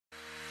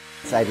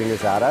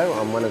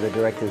I'm one of the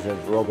directors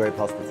of Royal Group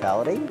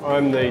Hospitality.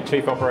 I'm the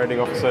Chief Operating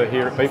Officer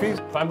here at Beefies.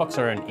 Phonebox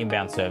are an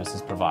inbound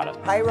services provider.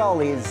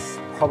 Payroll is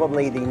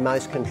probably the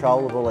most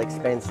controllable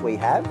expense we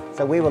have,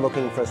 so we were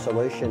looking for a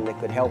solution that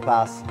could help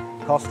us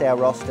cost our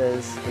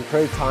rosters,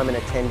 improve time and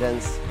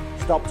attendance,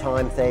 stop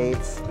time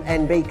thieves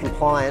and be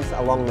compliant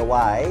along the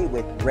way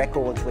with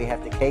records we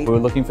have to keep. We were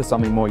looking for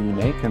something more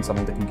unique and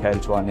something that can cater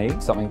to our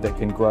needs, something that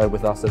can grow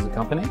with us as a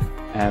company,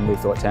 and we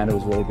thought Tanda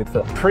was a really good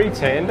fit.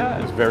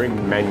 Pre-Tanda is very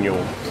manual.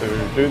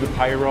 To do the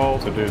payroll,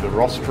 to do the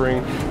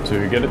rostering,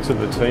 to get it to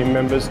the team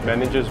members,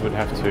 managers would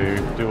have to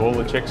do all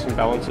the checks and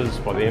balances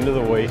by the end of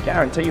the week. I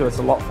guarantee you it's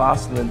a lot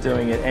faster than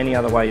doing it any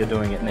other way you're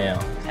doing it now.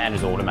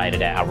 Tanda's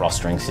automated our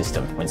rostering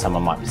system. When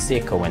someone might be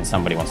sick or when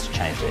somebody wants to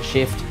change their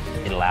shift,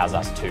 it allows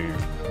us to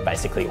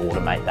basically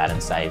automate that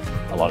and save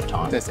a lot of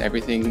time. There's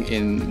everything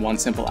in one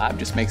simple app,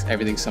 just makes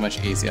everything so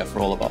much easier for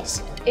all of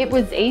us. It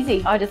was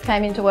easy. I just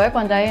came into work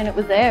one day and it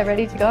was there,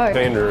 ready to go.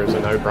 Tanda is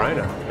a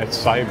no-brainer. It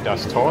saved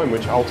us time,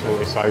 which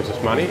ultimately saves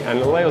us money and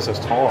allows us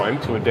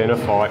time to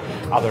identify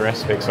other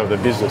aspects of the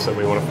business that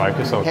we want to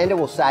focus on. Tanda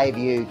will save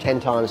you 10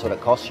 times what it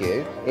costs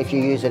you if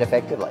you use it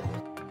effectively.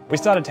 We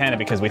started Tanda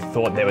because we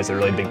thought there was a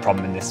really big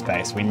problem in this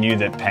space. We knew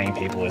that paying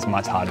people is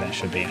much harder than it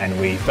should be, and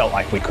we felt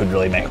like we could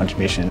really make a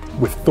contribution.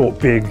 We've thought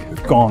big,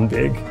 we've gone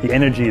big. The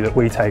energy that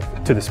we take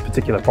to this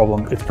particular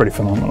problem is pretty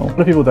phenomenal. A lot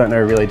of people don't know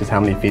really just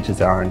how many features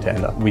there are in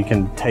Tanda. We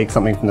can take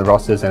something from the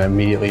rosters and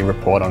immediately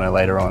report on it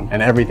later on.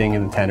 And everything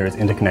in the Tanda is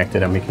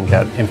interconnected and we can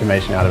get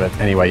information out of it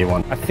any way you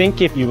want. I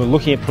think if you were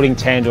looking at putting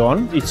Tanda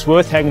on, it's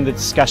worth having the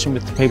discussion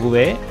with the people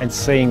there and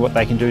seeing what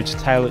they can do to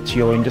tailor it to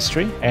your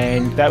industry.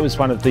 And that was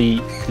one of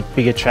the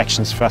big attractions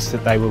for us,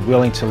 that they were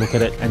willing to look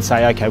at it and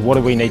say, okay, what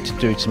do we need to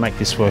do to make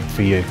this work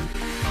for you?